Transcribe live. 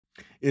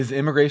Is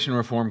immigration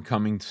reform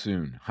coming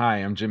soon? Hi,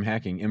 I'm Jim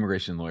Hacking,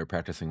 immigration lawyer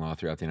practicing law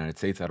throughout the United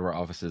States out of our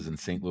offices in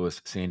St.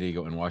 Louis, San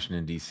Diego, and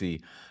Washington, D.C.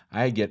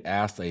 I get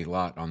asked a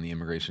lot on the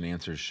Immigration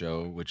Answers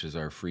show, which is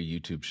our free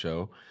YouTube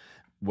show,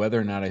 whether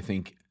or not I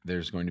think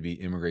there's going to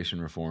be immigration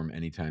reform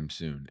anytime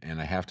soon.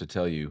 And I have to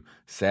tell you,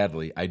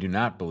 sadly, I do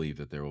not believe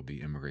that there will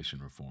be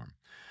immigration reform.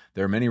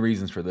 There are many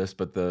reasons for this,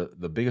 but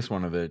the biggest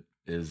one of it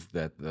is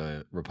that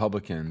the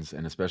Republicans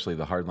and especially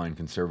the hardline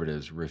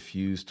conservatives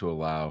refuse to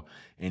allow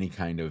any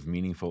kind of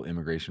meaningful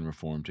immigration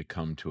reform to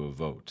come to a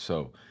vote.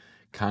 So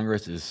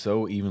Congress is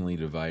so evenly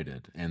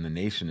divided and the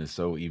nation is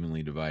so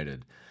evenly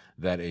divided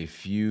that a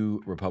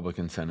few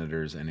Republican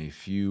senators and a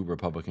few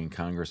Republican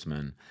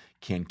congressmen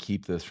can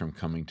keep this from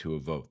coming to a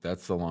vote.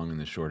 That's the long and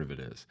the short of it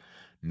is.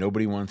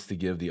 Nobody wants to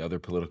give the other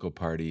political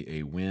party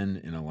a win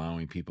in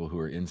allowing people who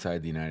are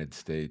inside the United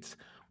States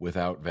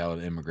without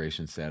valid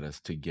immigration status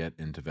to get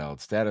into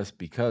valid status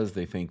because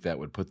they think that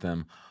would put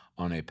them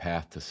on a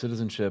path to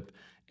citizenship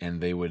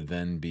and they would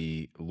then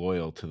be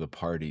loyal to the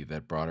party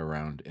that brought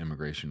around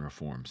immigration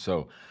reform.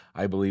 So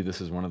I believe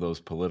this is one of those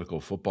political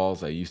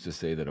footballs. I used to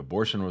say that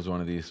abortion was one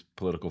of these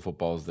political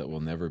footballs that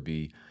will never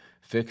be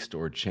fixed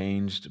or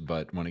changed.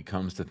 But when it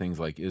comes to things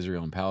like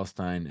Israel and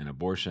Palestine and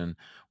abortion,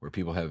 where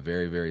people have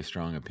very, very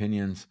strong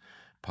opinions,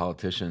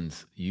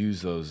 politicians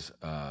use those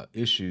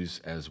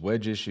issues as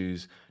wedge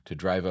issues to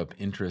drive up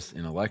interest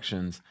in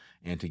elections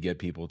and to get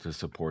people to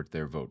support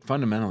their vote.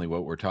 Fundamentally,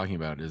 what we're talking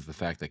about is the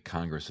fact that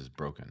Congress is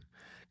broken.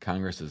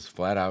 Congress is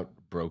flat out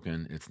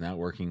broken. It's not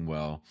working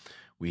well.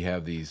 We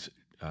have these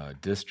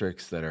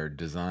districts that are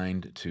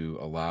designed to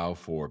allow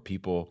for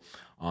people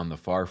on the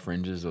far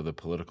fringes of the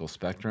political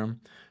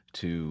spectrum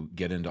to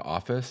get into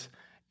office,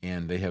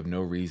 and they have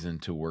no reason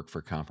to work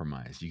for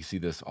compromise. You see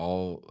this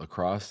all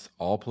across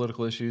all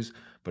political issues,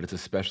 but it's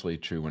especially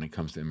true when it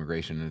comes to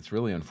immigration. And it's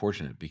really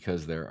unfortunate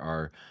because there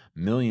are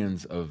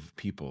millions of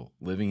people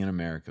living in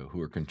America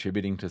who are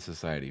contributing to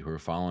society, who are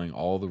following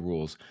all the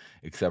rules,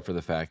 except for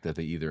the fact that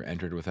they either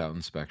entered without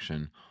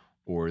inspection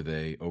or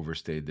they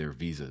overstayed their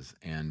visas.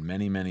 And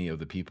many, many of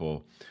the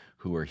people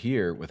who are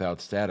here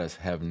without status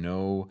have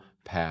no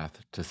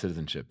path to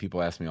citizenship.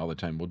 People ask me all the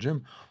time, well,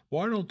 Jim,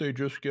 why don't they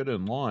just get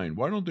in line?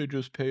 Why don't they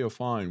just pay a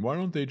fine? Why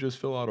don't they just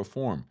fill out a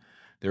form?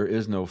 There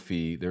is no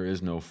fee, there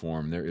is no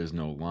form, there is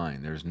no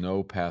line. There's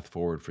no path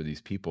forward for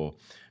these people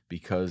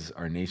because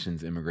our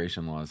nation's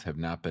immigration laws have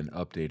not been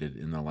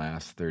updated in the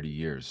last 30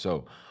 years.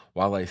 So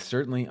while I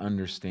certainly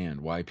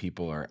understand why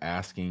people are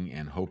asking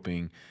and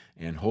hoping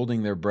and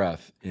holding their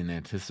breath in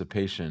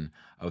anticipation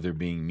of there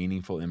being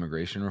meaningful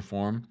immigration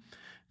reform,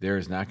 there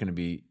is not going to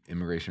be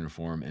immigration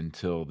reform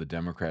until the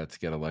Democrats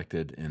get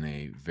elected in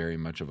a very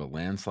much of a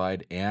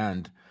landslide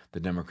and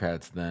the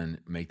Democrats then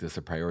make this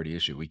a priority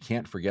issue. We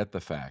can't forget the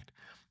fact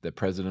that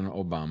President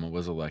Obama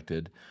was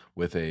elected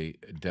with a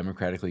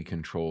democratically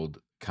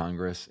controlled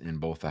Congress in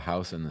both the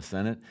House and the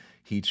Senate.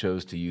 He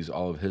chose to use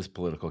all of his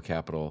political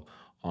capital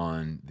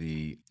on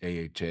the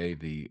AHA,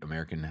 the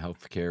American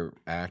Health Care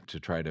Act, to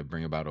try to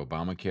bring about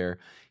Obamacare.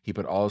 He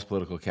put all his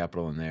political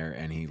capital in there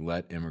and he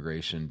let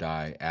immigration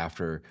die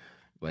after,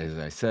 as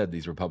I said,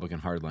 these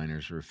Republican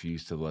hardliners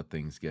refuse to let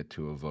things get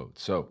to a vote.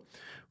 So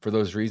for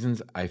those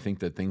reasons, I think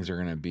that things are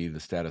going to be the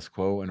status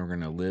quo and we're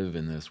going to live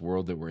in this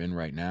world that we're in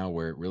right now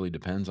where it really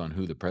depends on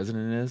who the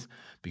president is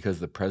because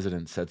the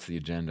president sets the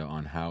agenda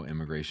on how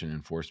immigration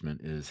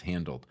enforcement is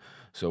handled.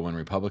 So when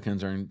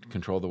Republicans are in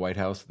control of the White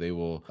House, they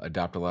will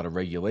adopt a lot of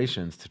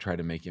regulations to try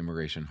to make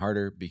immigration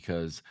harder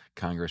because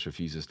Congress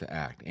refuses to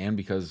act. And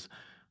because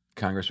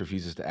Congress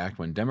refuses to act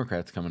when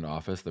Democrats come into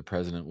office, the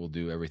president will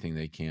do everything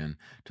they can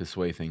to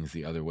sway things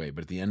the other way.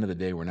 But at the end of the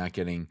day, we're not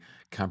getting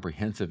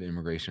comprehensive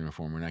immigration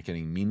reform. We're not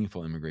getting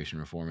meaningful immigration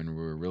reform, and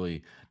we're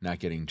really not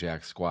getting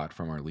jack squat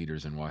from our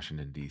leaders in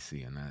Washington,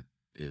 D.C., and that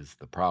is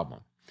the problem.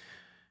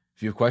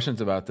 If you have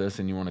questions about this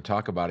and you want to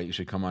talk about it, you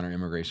should come on our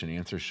Immigration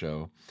Answers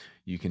show.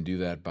 You can do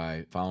that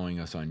by following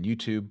us on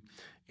YouTube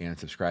and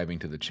subscribing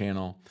to the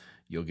channel.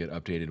 You'll get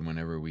updated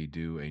whenever we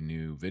do a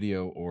new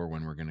video or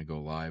when we're going to go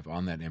live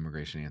on that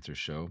Immigration Answers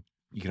show.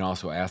 You can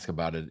also ask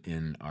about it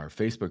in our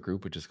Facebook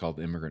group, which is called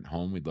Immigrant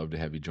Home. We'd love to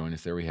have you join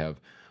us there. We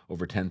have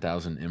over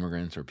 10,000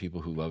 immigrants or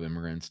people who love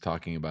immigrants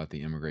talking about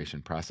the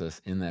immigration process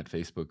in that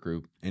Facebook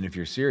group. And if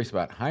you're serious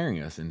about hiring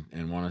us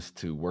and want us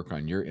to work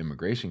on your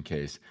immigration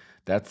case,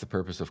 that's the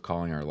purpose of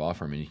calling our law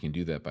firm. And you can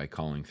do that by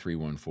calling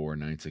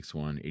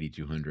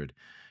 314-961-8200.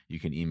 You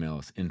can email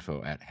us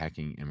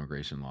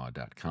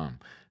info@hackingimmigrationlaw.com.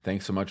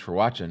 Thanks so much for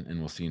watching, and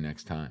we'll see you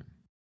next time.